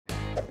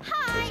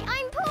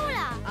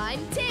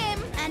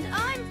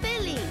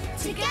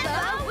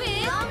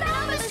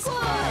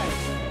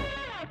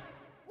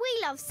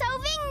love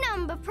solving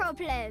number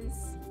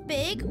problems.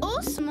 Big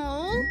or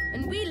small.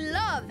 And we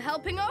love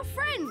helping our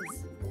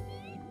friends.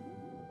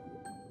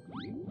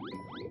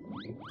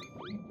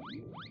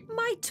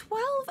 My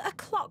 12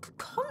 o'clock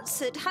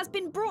concert has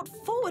been brought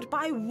forward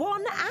by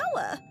 1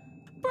 hour.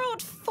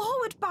 Brought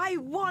forward by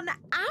 1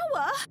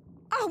 hour?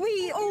 Are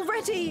we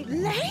already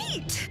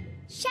late?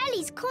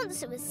 Shelly's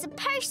concert was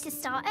supposed to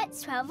start at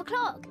 12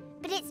 o'clock,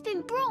 but it's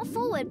been brought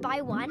forward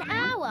by 1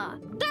 hour.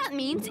 That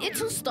means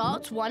it'll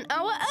start 1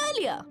 hour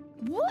earlier.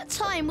 What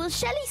time will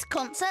Shelly's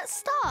concert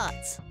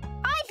start?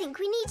 I think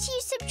we need to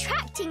use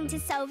subtracting to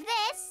solve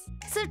this.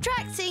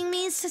 Subtracting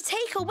means to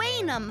take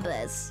away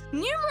numbers.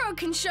 Numero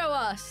can show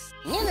us.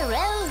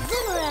 Numero.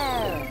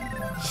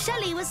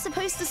 Shelly was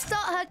supposed to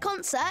start her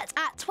concert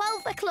at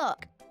 12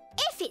 o'clock.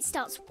 If it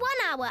starts 1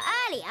 hour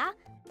earlier,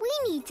 we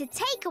need to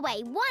take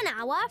away 1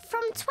 hour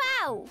from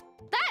 12.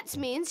 That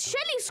means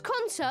Shelly's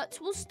concert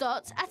will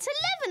start at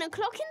 11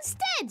 o'clock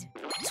instead.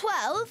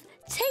 12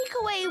 take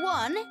away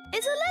 1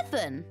 is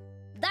 11.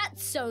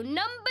 That's so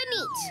number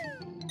neat.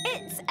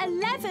 It's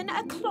 11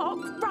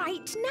 o'clock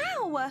right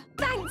now.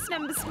 Thanks,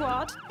 Number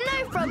Squad.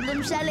 No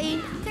problem, Shelly.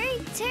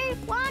 3, 2,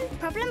 1,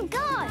 problem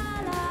gone.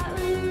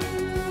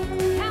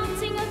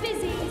 Counting are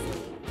busy.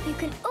 You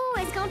can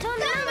always count on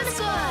Number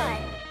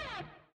Squad.